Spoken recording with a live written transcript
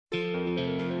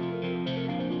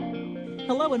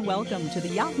Hello and welcome to the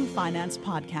Yahoo Finance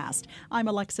Podcast. I'm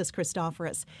Alexis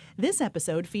Christoforous. This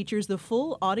episode features the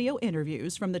full audio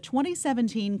interviews from the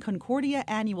 2017 Concordia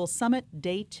Annual Summit,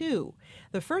 Day 2.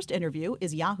 The first interview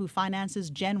is Yahoo Finance's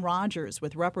Jen Rogers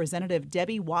with Representative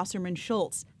Debbie Wasserman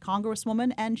Schultz,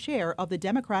 Congresswoman and Chair of the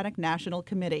Democratic National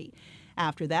Committee.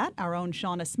 After that, our own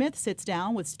Shauna Smith sits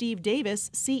down with Steve Davis,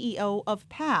 CEO of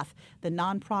PATH, the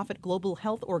nonprofit global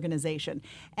health organization,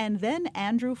 and then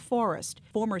Andrew Forrest,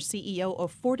 former CEO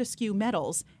of Fortescue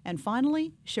Metals, and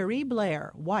finally, Cherie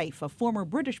Blair, wife of former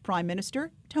British Prime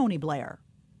Minister Tony Blair.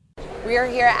 We are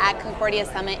here at Concordia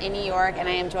Summit in New York, and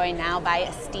I am joined now by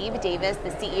Steve Davis,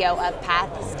 the CEO of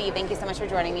PATH. Steve, thank you so much for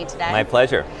joining me today. My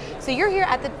pleasure. So you're here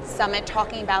at the summit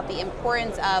talking about the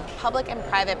importance of public and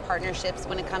private partnerships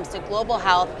when it comes to global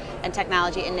health and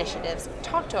technology initiatives.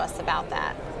 Talk to us about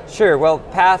that. Sure. Well,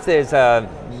 PATH is a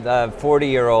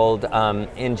 40-year-old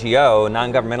NGO,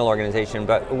 non-governmental organization,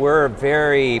 but we're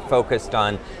very focused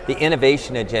on the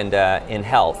innovation agenda in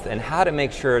health and how to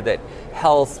make sure that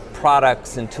health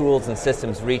products and tools and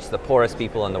systems reach the poorest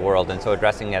people in the world, and so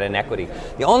addressing that inequity.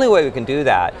 The only way we can do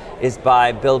that is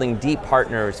by building deep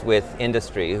partners with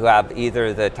industry who have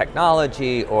either the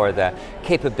technology or the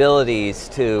capabilities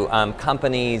to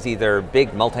companies, either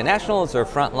big multinationals or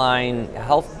frontline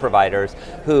health providers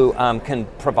who can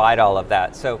provide all of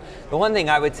that. So the one thing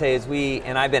I would say is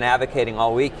and I've been advocating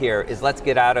all week here, is let's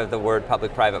get out of the word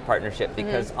public-private partnership,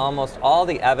 because almost all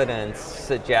the evidence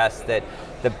suggests that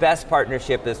the best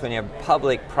partnership is when you have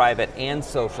public, private, and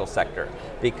social sector,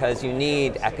 because you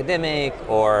need academic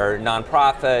or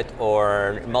nonprofit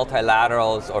or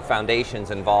multilaterals or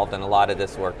foundations involved in a lot of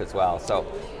this work as well. So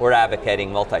we're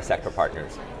advocating multi-sector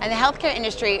partners. And the healthcare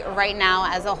industry right now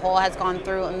as a whole has gone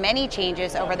through many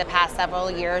changes over the past several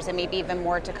years, and maybe even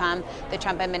more to come. The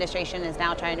Trump administration is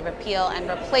now trying to repeal and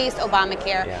replace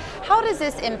Obamacare. Yeah. How does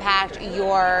this impact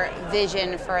your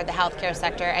vision for the healthcare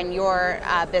sector and your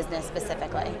business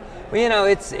specifically? Well, you know,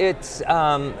 it's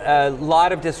a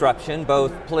lot of disruption,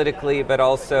 both politically, but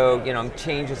also,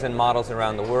 changes in models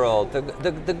around the world.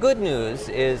 The good news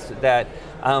is that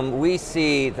we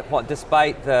see,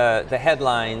 despite the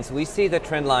headlines, we see the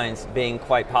trend lines being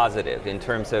quite positive in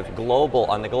terms of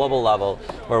on the global level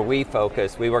where we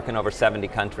focus. We work in over 70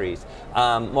 countries.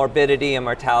 Morbidity and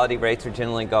mortality rates are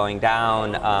generally going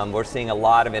down. We're seeing a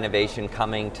lot of innovation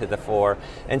coming to the fore.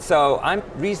 And so I'm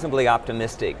reasonably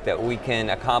optimistic that we can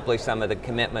accomplish some of the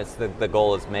commitments that the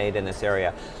goal is made in this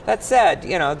area. That said,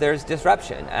 there's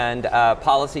disruption and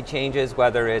policy changes,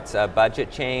 whether it's a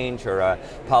budget change or a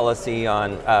policy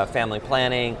on family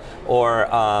planning or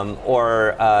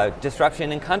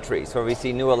disruption in countries where we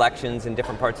see new elections in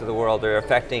different parts of the world that are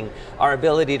affecting our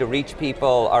ability to reach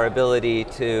people, our ability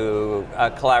to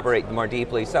collaborate more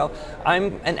deeply. So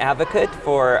I'm an advocate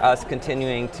for us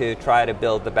continuing to try to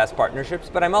build the best partnerships,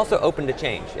 but I'm also open to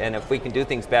change. And if we can do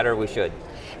things better, we should.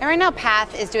 And right now,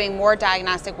 PATH is doing more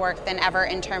diagnostic work than ever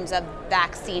in terms of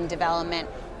vaccine development.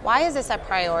 Why is this a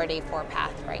priority for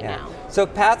PATH right now? So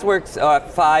PATH works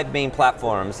 5 main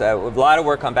platforms. A lot of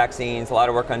work on vaccines, a lot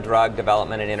of work on drug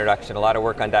development and introduction, a lot of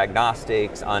work on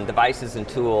diagnostics, on devices and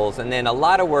tools, and then a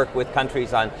lot of work with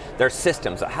countries on their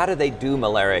systems. How do they do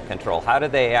malaria control? How do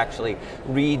they actually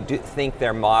rethink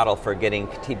their model for getting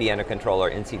TB under control,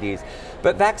 or NCDs?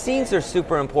 But vaccines are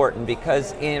super important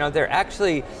because they're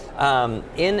actually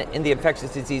in the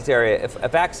infectious disease area. If a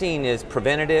vaccine is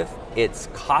preventative, it's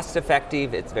cost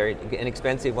effective, it's very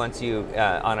inexpensive once you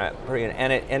and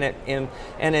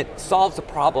it solves a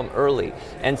problem early.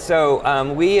 And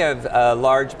so we have a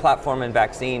large platform in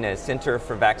vaccine, a Center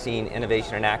for Vaccine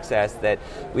Innovation and Access, that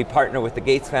we partner with the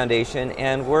Gates Foundation,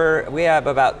 and we have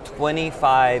about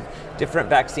 25 different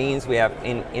vaccines we have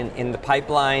in the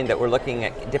pipeline that we're looking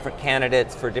at different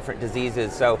candidates for different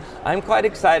diseases. So I'm quite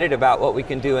excited about what we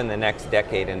can do in the next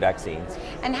decade in vaccines.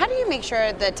 And how do you make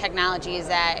sure the technologies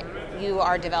that you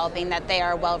are developing, that they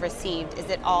are well received? Is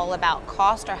it all about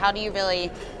cost, or how do you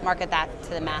really market that to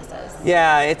the masses?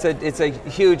 Yeah, it's a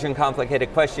huge and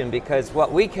complicated question, because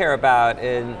what we care about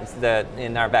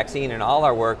in our vaccine and all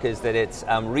our work is that it's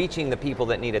reaching the people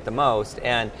that need it the most,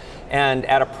 and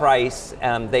at a price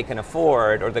they can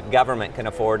afford, or the government can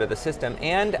afford, or the system,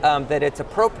 and that it's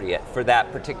appropriate for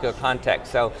that particular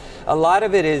context. So a lot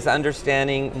of it is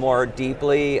understanding more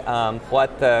deeply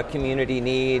what the community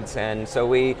needs, and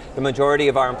so the majority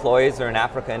of our employees are in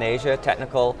Africa and Asia,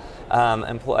 technical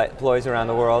employees around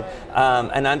the world,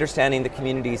 and understanding the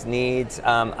community's needs,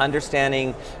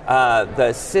 understanding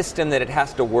the system that it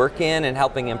has to work in and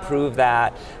helping improve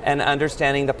that, and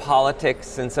understanding the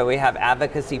politics. And so we have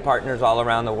advocacy partners all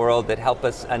around the world that help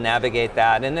us navigate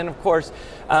that. And then, of course,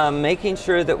 making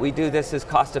sure that we do this as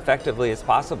cost effectively as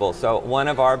possible. So one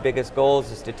of our biggest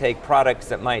goals is to take products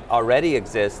that might already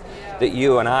exist, that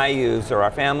you and I use or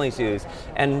our families use,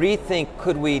 and rethink,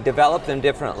 could we develop them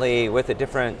differently with a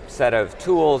different set of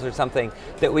tools or something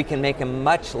that we can make them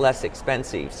much less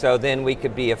expensive. So then they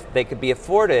could be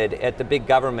afforded at the big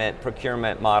government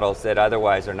procurement models that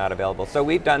otherwise are not available. So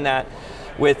we've done that.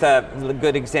 With a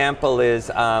good example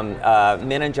is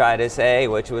meningitis A,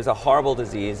 which was a horrible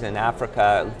disease in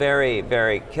Africa, very,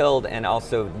 very killed and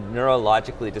also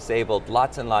neurologically disabled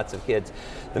lots and lots of kids.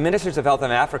 The ministers of health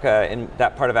in Africa, in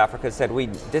that part of Africa, said,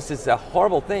 this is a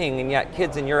horrible thing, and yet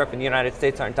kids in Europe and the United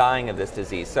States aren't dying of this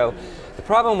disease. So the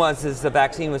problem was the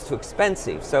vaccine was too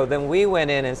expensive. So then we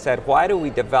went in and said, why do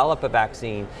we develop a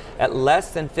vaccine at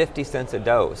less than 50 cents a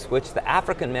dose, which the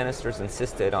African ministers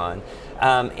insisted on,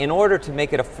 in order to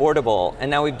make it affordable. And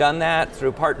now we've done that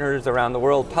through partners around the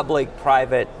world, public,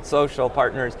 private, social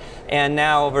partners, and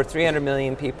now over 300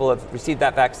 million people have received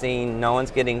that vaccine. No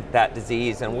one's getting that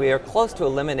disease, and we are close to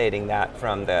eliminating that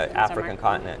from the African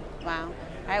continent. Wow.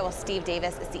 All right, well, Steve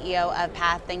Davis, the CEO of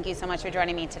PATH, thank you so much for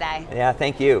joining me today. Yeah,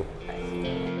 thank you.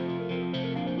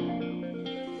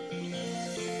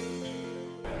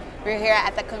 We're here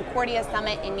at the Concordia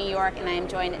Summit in New York, and I am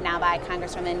joined now by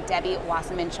Congresswoman Debbie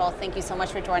Wasserman-Schultz. Thank you so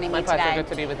much for joining me today. My pleasure, good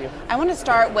to be with you. I want to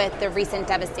start with the recent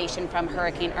devastation from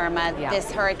Hurricane Irma. Yeah. This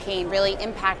hurricane really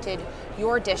impacted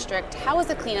your district. How is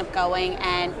the cleanup going,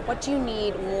 and what do you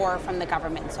need more from the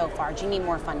government so far? Do you need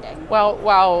more funding? Well,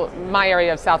 while my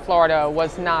area of South Florida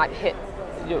was not hit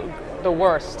the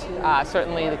worst,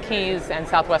 certainly the Keys and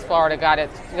Southwest Florida got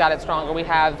it stronger. We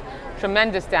have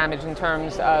tremendous damage in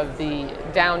terms of the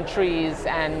downed trees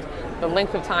and the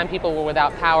length of time people were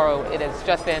without power. It has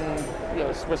just been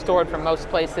restored from most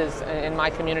places in my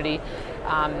community.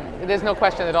 There's no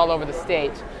question that all over the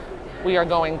state we are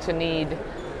going to need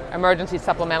emergency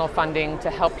supplemental funding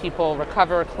to help people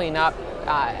recover, clean up,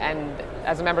 and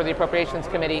as a member of the Appropriations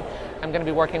Committee, I'm going to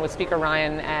be working with Speaker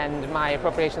Ryan and my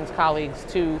appropriations colleagues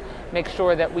to make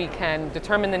sure that we can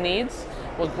determine the needs.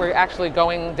 We're actually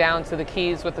going down to the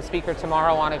Keys with the Speaker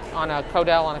tomorrow on a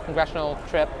CODEL, on a congressional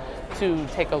trip, to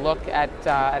take a look at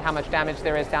how much damage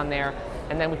there is down there,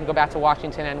 and then we can go back to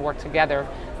Washington and work together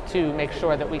to make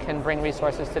sure that we can bring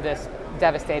resources to this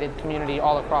devastated community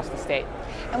all across the state.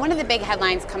 And one of the big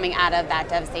headlines coming out of that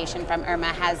devastation from Irma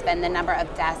has been the number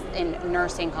of deaths in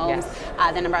nursing homes,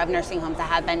 yes. The number of nursing homes that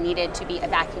have been needed to be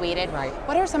evacuated. Right.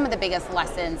 What are some of the biggest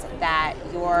lessons that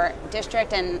your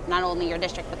district, and not only your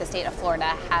district, but the state of Florida,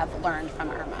 have learned from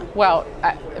Irma? Well,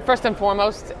 first and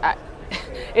foremost,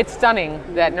 it's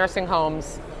stunning that nursing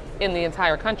homes in the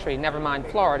entire country, never mind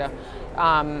Florida,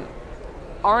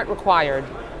 aren't required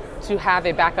to have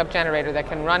a backup generator that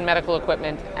can run medical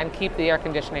equipment and keep the air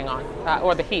conditioning on,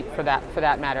 or the heat for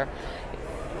that matter.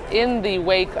 In the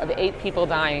wake of 8 people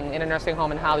dying in a nursing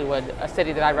home in Hollywood, a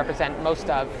city that I represent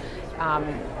most of,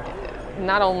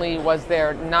 not only was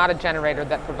there not a generator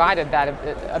that provided that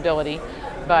ability,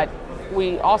 but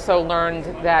we also learned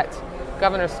that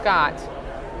Governor Scott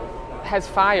has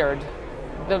fired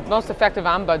the most effective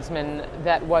ombudsman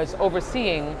that was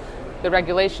overseeing the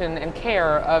regulation and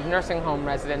care of nursing home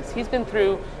residents. He's been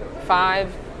through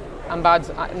 5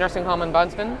 nursing home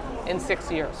ombudsmen in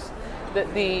 6 years.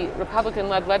 The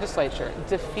Republican-led legislature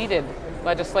defeated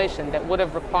legislation that would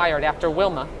have required, after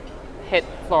Wilma hit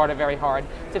Florida very hard,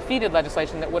 defeated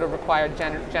legislation that would have required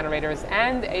generators,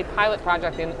 and a pilot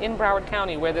project in Broward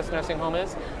County, where this nursing home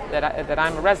is, that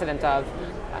I'm a resident of,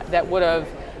 that would have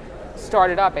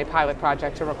started up a pilot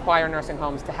project to require nursing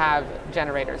homes to have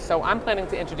generators. So I'm planning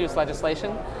to introduce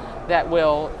legislation that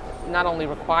will not only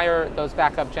require those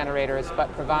backup generators,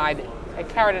 but provide a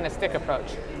carrot and a stick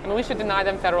approach. I mean, we should deny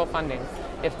them federal funding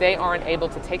if they aren't able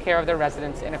to take care of their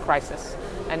residents in a crisis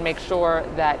and make sure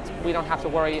that we don't have to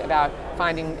worry about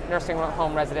finding nursing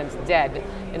home residents dead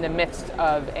in the midst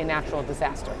of a natural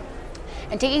disaster.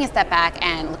 And taking a step back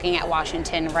and looking at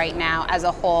Washington right now as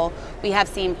a whole, we have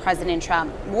seen President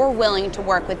Trump more willing to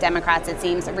work with Democrats, it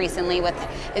seems, recently with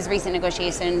his recent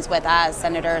negotiations with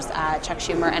Senators Chuck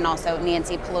Schumer and also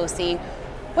Nancy Pelosi.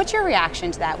 What's your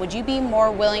reaction to that? Would you be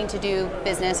more willing to do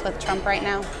business with Trump right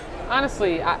now?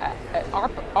 Honestly,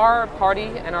 our party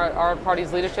and our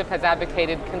party's leadership has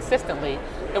advocated consistently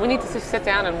that we need to sit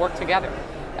down and work together.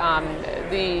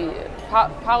 The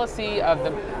policy of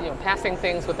passing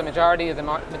things with the majority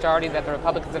that the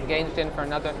Republicans have engaged in for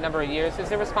another number of years is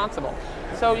irresponsible.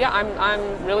 So yeah,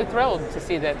 I'm really thrilled to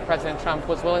see that President Trump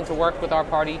was willing to work with our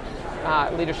party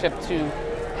leadership to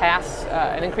pass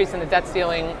an increase in the debt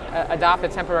ceiling, adopt a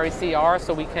temporary CR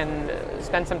so we can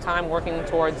spend some time working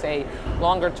towards a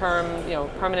longer-term,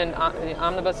 permanent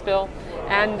omnibus bill,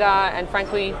 and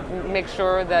frankly, make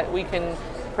sure that we can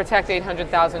protect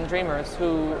 800,000 dreamers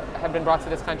who have been brought to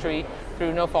this country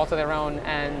through no fault of their own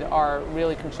and are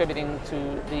really contributing to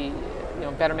the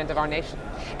betterment of our nation.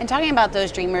 And talking about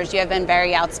those dreamers, you have been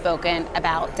very outspoken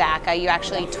about DACA. You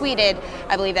actually tweeted,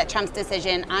 I believe, that Trump's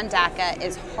decision on DACA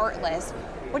is heartless.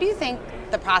 What do you think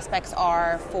the prospects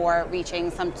are for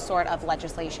reaching some sort of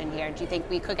legislation here? Do you think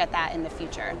we could get that in the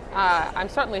future? I'm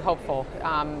certainly hopeful.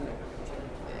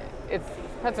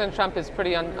 President Trump is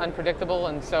pretty unpredictable,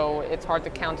 and so it's hard to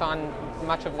count on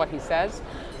much of what he says.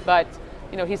 But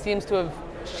he seems to have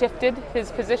shifted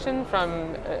his position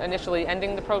from initially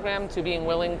ending the program to being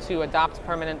willing to adopt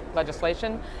permanent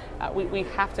legislation. We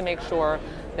have to make sure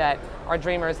that our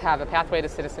dreamers have a pathway to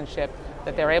citizenship,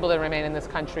 that they're able to remain in this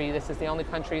country. This is the only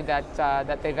country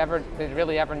that they've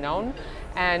really ever known.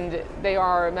 And they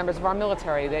are members of our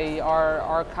military, they are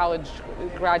our college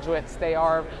graduates, they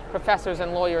are professors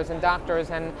and lawyers and doctors,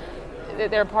 and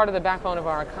they're part of the backbone of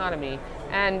our economy.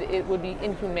 And it would be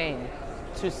inhumane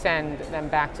to send them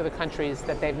back to the countries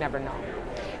that they've never known.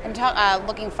 And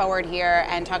looking forward here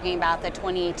and talking about the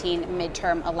 2018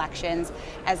 midterm elections,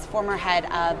 as former head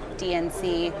of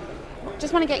DNC,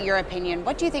 just want to get your opinion.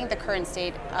 What do you think the current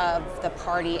state of the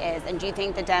party is, and do you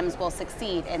think the Dems will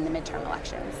succeed in the midterm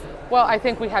elections? Well, I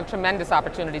think we have tremendous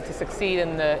opportunity to succeed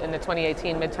in the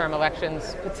 2018 midterm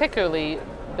elections, particularly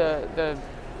the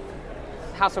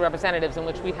House of Representatives, in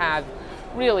which we have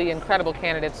really incredible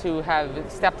candidates who have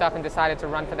stepped up and decided to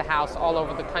run for the House all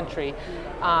over the country.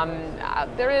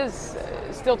 There is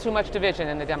still too much division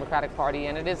in the Democratic Party,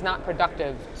 and it is not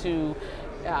productive to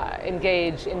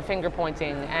engage in finger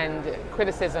pointing and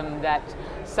criticism that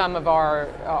some of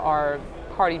our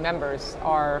party members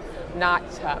are not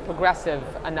progressive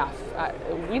enough.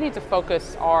 We need to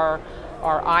focus our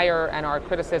ire and our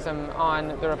criticism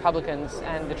on the Republicans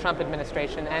and the Trump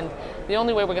administration. And the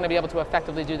only way we're going to be able to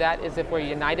effectively do that is if we're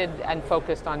united and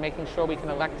focused on making sure we can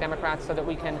elect Democrats so that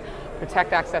we can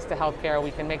protect access to health care, we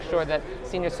can make sure that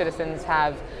senior citizens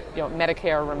have,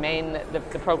 Medicare remain the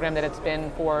program that it's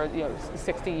been for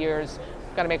 60 years.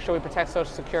 We've got to make sure we protect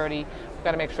Social Security. We've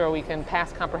got to make sure we can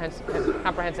pass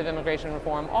comprehensive immigration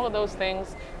reform. All of those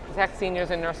things, protect seniors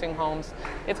in nursing homes.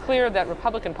 It's clear that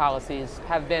Republican policies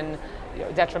have been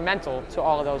detrimental to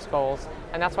all of those goals,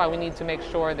 and that's why we need to make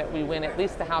sure that we win at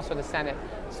least the House or the Senate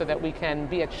so that we can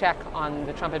be a check on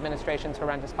the Trump administration's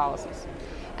horrendous policies.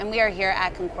 And we are here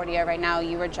at Concordia right now.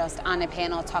 You were just on a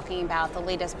panel talking about the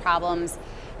latest problems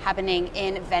happening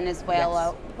in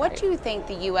Venezuela. Yes. What do you think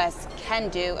the U.S. can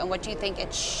do, and what do you think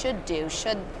it should do?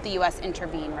 Should the U.S.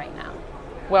 intervene right now?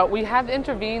 Well, we have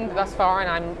intervened thus far, and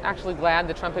I'm actually glad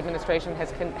the Trump administration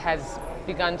has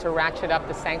begun to ratchet up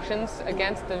the sanctions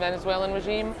against the Venezuelan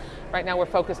regime. Right now we're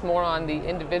focused more on the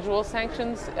individual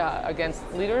sanctions against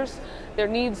leaders. There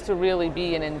needs to really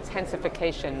be an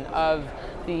intensification of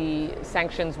the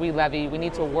sanctions we levy. We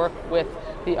need to work with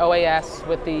the OAS,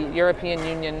 with the European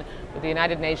Union, with the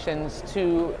United Nations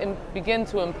to begin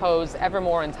to impose ever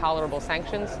more intolerable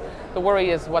sanctions. The worry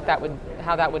is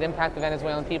how that would impact the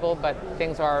Venezuelan people, but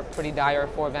things are pretty dire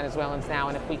for Venezuelans now.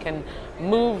 And if we can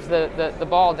move the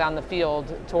ball down the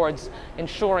field towards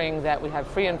ensuring that we have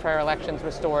free and fair elections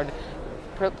restored,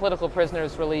 political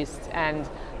prisoners released, and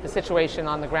the situation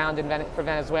on the ground for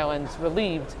Venezuelans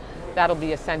relieved, that'll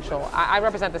be essential. I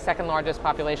represent the second largest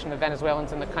population of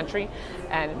Venezuelans in the country,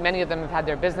 and many of them have had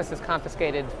their businesses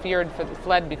confiscated,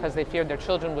 fled because they feared their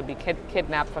children would be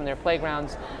kidnapped from their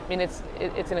playgrounds. I mean, it's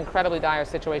an incredibly dire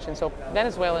situation. So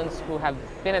Venezuelans who have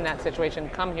been in that situation,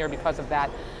 come here because of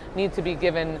that, need to be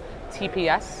given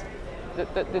TPS.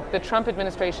 The Trump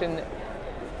administration,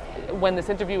 when this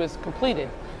interview is completed,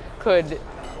 could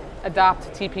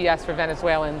adopt TPS for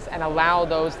Venezuelans and allow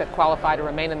those that qualify to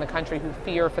remain in the country who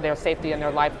fear for their safety and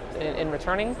their life in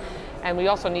returning. And we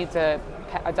also need to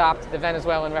adopt the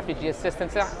Venezuelan Refugee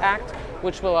Assistance Act,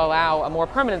 which will allow a more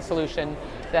permanent solution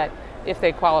that, if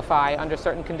they qualify under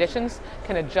certain conditions,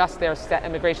 can adjust their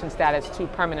immigration status to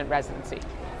permanent residency.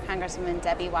 Congresswoman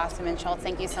Debbie Wasserman Schultz,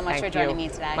 thank you so much for joining me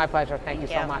today. My pleasure. Thank you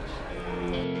so much.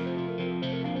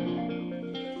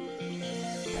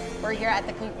 We're here at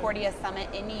the Concordia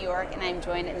Summit in New York, and I'm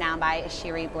joined now by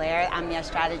Shiri Blair, Amnia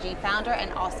Strategy founder,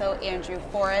 and also Andrew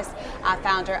Forrest,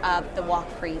 founder of the Walk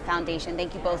Free Foundation.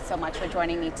 Thank you both so much for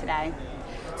joining me today.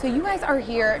 So you guys are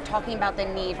here talking about the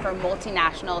need for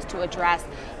multinationals to address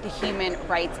the human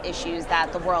rights issues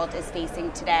that the world is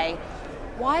facing today.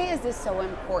 Why is this so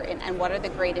important, and what are the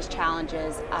greatest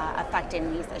challenges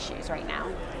affecting these issues right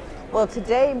now? Well,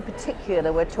 today in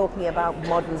particular, we're talking about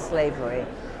modern slavery.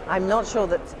 I'm not sure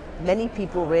that many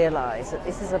people realize that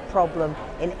this is a problem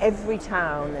in every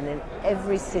town and in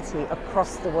every city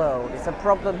across the world. It's a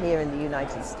problem here in the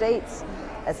United States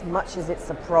as much as it's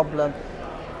a problem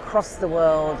across the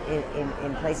world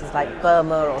in places like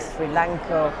Burma or Sri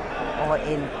Lanka or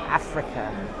in Africa.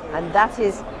 And that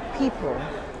is people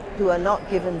who are not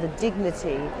given the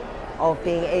dignity of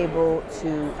being able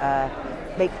to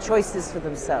make choices for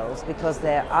themselves because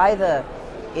they're either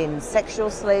in sexual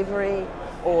slavery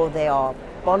or they are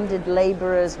bonded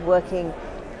laborers working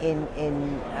in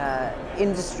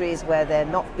industries where they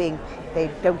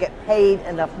don't get paid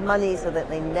enough money so that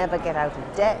they never get out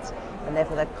of debt, and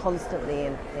therefore they're constantly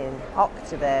in hock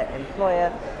to their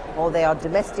employer, or they are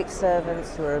domestic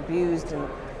servants who are abused and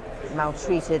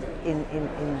maltreated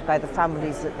by the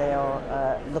families that they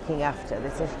are looking after.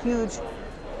 There's a huge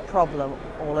problem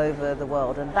all over the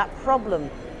world, and that problem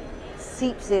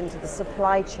seeps into the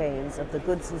supply chains of the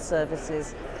goods and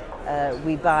services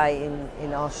we buy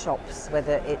in our shops,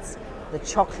 whether it's the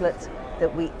chocolate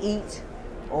that we eat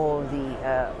or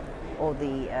the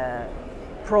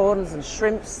prawns and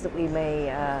shrimps that we may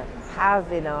have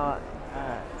in our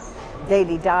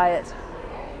daily diet.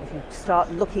 If you start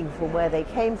looking for where they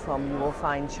came from, you will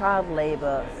find child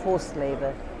labor, forced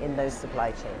labor in those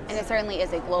supply chains. And it certainly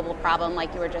is a global problem,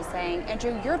 like you were just saying.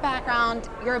 Andrew, your background,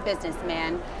 you're a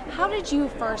businessman. How did you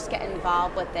first get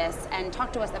involved with this? And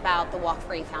talk to us about the Walk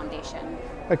Free Foundation.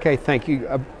 Okay, thank you.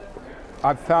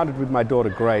 I founded with my daughter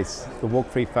Grace the Walk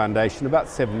Free Foundation about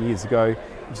 7 years ago.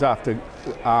 It was after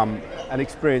an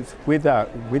experience with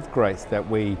Grace that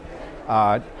we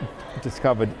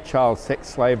discovered child sex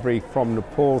slavery from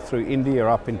Nepal through India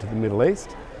up into the Middle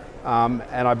East. And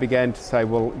I began to say,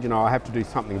 well, I have to do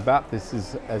something about this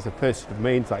as a person of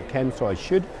means. I can, so I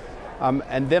should.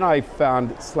 And then I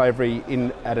found slavery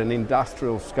at an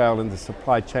industrial scale in the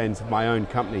supply chains of my own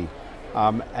company.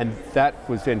 And that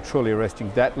was then truly arresting.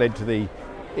 That led to the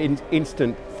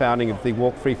instant founding of the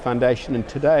Walk Free Foundation. And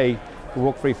today, the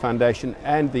Walk Free Foundation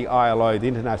and the ILO, the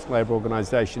International Labour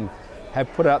Organization, have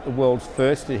put out the world's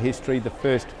first in history, the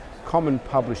first common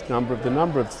published number of the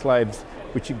number of slaves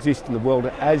which exist in the world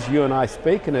as you and I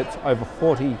speak, and it's over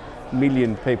 40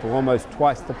 million people, almost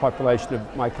twice the population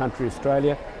of my country,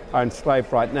 Australia, are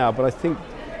enslaved right now. But I think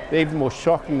the even more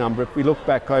shocking number, if we look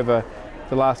back over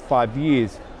the last 5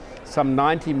 years, some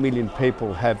 90 million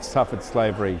people have suffered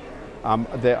slavery.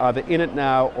 They're either in it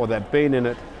now or they've been in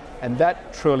it, and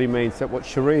that truly means that what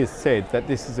Sharia said, that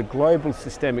this is a global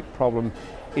systemic problem.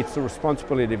 It's the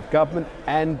responsibility of government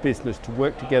and business to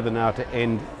work together now to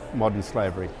end modern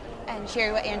slavery. And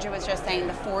Sherry, what Andrew was just saying,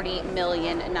 the 40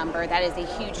 million number, that is a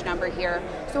huge number here.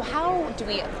 So how do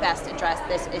we best address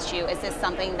this issue? Is this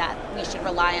something that we should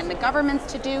rely on the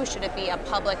governments to do? Should it be a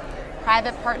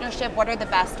public-private partnership? What are the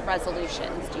best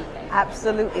resolutions, do you think?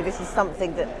 Absolutely. This is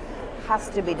something that has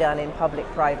to be done in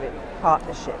public-private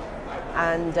partnership.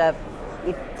 And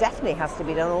it definitely has to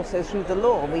be done also through the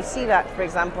law. We see that, for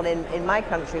example, in my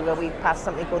country, where we passed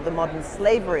something called the Modern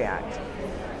Slavery Act,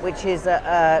 which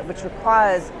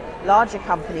requires larger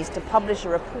companies to publish a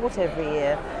report every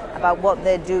year about what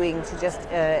they're doing to just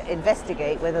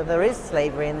investigate whether there is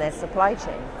slavery in their supply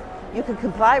chain. You can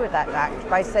comply with that act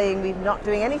by saying we're not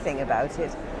doing anything about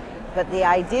it. But the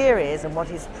idea is, and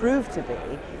what is proved to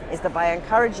be, is that by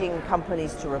encouraging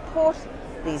companies to report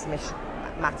these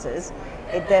matters,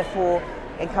 it therefore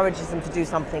encourages them to do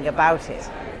something about it.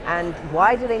 And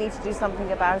why do they need to do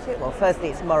something about it? Well, firstly,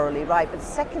 it's morally right, but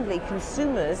secondly,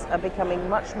 consumers are becoming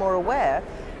much more aware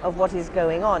of what is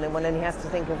going on. And one only has to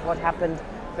think of what happened,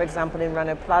 for example, in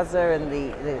Rana Plaza and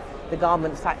the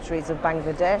garment factories of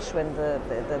Bangladesh when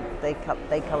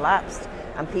they collapsed,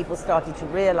 and people started to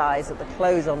realize that the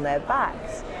clothes on their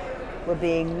backs were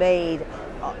being made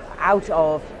out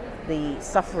of the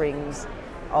sufferings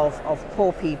of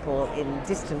poor people in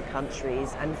distant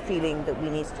countries, and feeling that we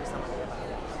need to do something about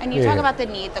it. And you talk about the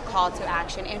need, the call to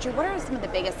action. Andrew, what are some of the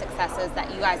biggest successes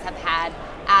that you guys have had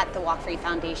at the Walk Free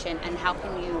Foundation, and how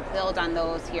can you build on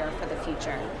those here for the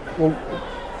future? Well,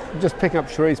 just picking up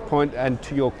Sherry's point and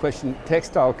to your question,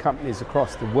 textile companies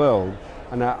across the world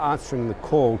are now answering the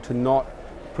call to not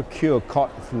procure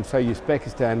cotton from, say,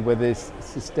 Uzbekistan, where there's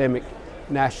systemic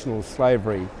national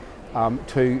slavery,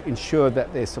 to ensure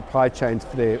that their supply chains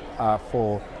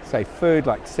for say food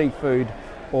like seafood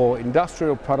or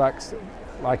industrial products,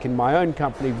 like in my own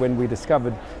company when we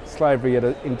discovered slavery at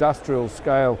an industrial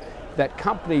scale. That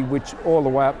company, which all the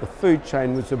way up the food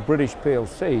chain was a British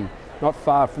PLC, not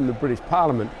far from the British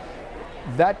Parliament,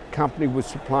 that company was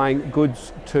supplying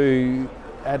goods to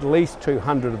at least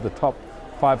 200 of the top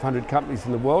 500 companies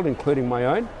in the world, including my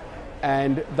own.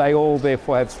 and they all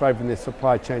therefore have slavery in their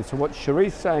supply chain. So what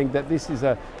Cherie's saying, that this is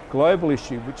a global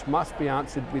issue which must be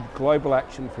answered with global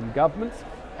action from governments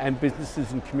and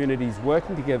businesses and communities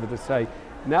working together to say,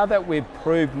 now that we've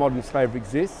proved modern slavery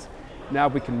exists, now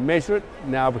we can measure it,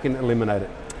 now we can eliminate it.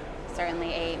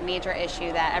 Certainly a major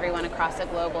issue that everyone across the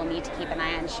globe will need to keep an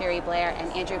eye on. Cherie Blair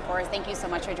and Andrew Forrest, thank you so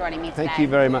much for joining me today. Thank you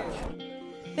very much.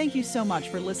 Thank you so much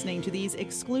for listening to these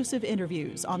exclusive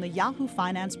interviews on the Yahoo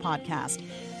Finance Podcast.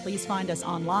 Please find us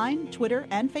online, Twitter,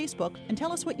 and Facebook, and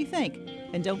tell us what you think.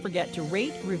 And don't forget to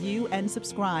rate, review, and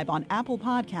subscribe on Apple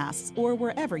Podcasts or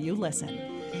wherever you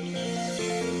listen.